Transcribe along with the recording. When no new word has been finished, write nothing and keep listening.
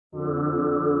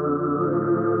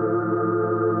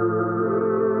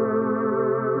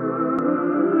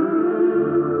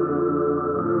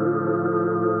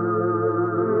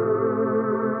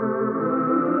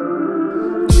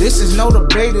This is no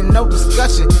debate and no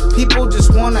discussion. People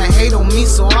just wanna hate on me,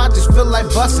 so I just feel like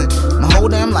busting. My whole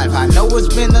damn life, I know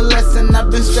it's been a lesson. I've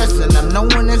been stressing, I'm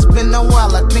knowing it's been a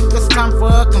while. I think it's time for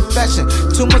a confession.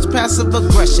 Too much passive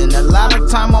aggression, a lot of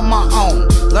time on my own.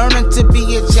 Learning to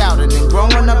be a child and then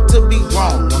growing up to be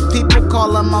grown. When people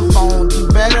call on my phone, you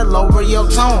better lower your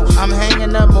tone. I'm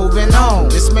hanging up, moving on.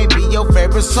 This may be your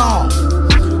favorite song.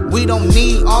 We don't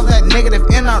need all that negative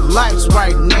in our lives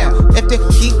right now. If they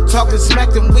keep talking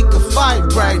smack, then we can fight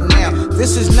right now.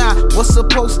 This is not what's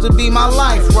supposed to be my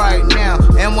life right now.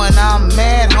 And when I'm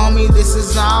mad, homie, this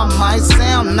is how I might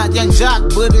sound. Not young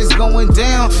jock, but it's going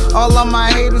down. All of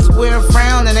my haters wear a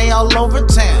frown and they all over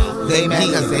town. They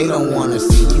mad cause they don't wanna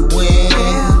see you win.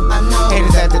 I know.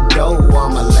 Haters at the door,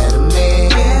 I'ma let them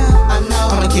in. I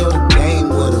know. I'ma kill the game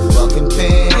with a fucking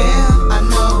pen. I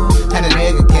know. And a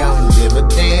nigga counting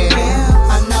dividends.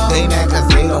 I know. They mad cause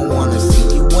they don't wanna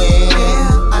see you win.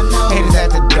 I know. Haters at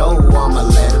the door, I'ma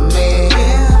let them in.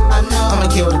 I know. I'ma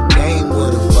kill the game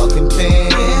with a fucking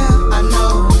pen. I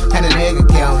know. And a nigga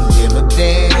counting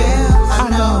dividends. I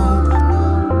know.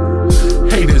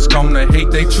 Haters gonna hate,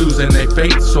 they choosing their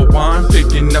fate. So I'm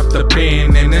picking up the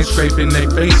pen and then scraping their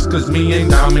face. Cause me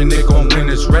and Dominique gon' win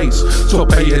this race. So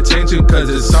pay attention cause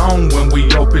it's on when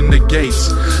we open the gates.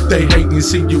 They hate me,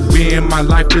 see you win. My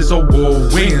life is a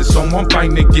whirlwind, so I'm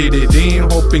fighting to get it in.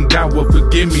 Hoping God will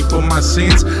forgive me for my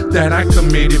sins that I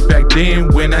committed back then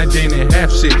when I didn't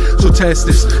have shit. So test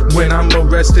this when I'm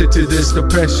arrested to this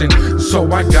depression. So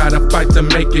I gotta fight to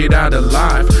make it out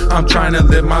alive. I'm trying to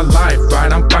live my life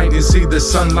right. I'm fighting to see the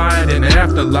sunlight in the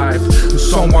afterlife.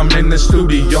 So I'm in the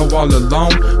studio all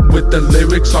alone with the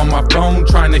lyrics on my phone,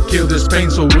 trying to kill this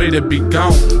pain so it'll be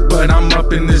gone. But I'm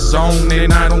up in this zone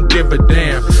and I don't give a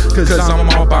damn, cause I'm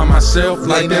all by myself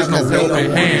like there's no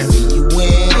helping hand.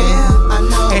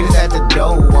 Haters at the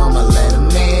door,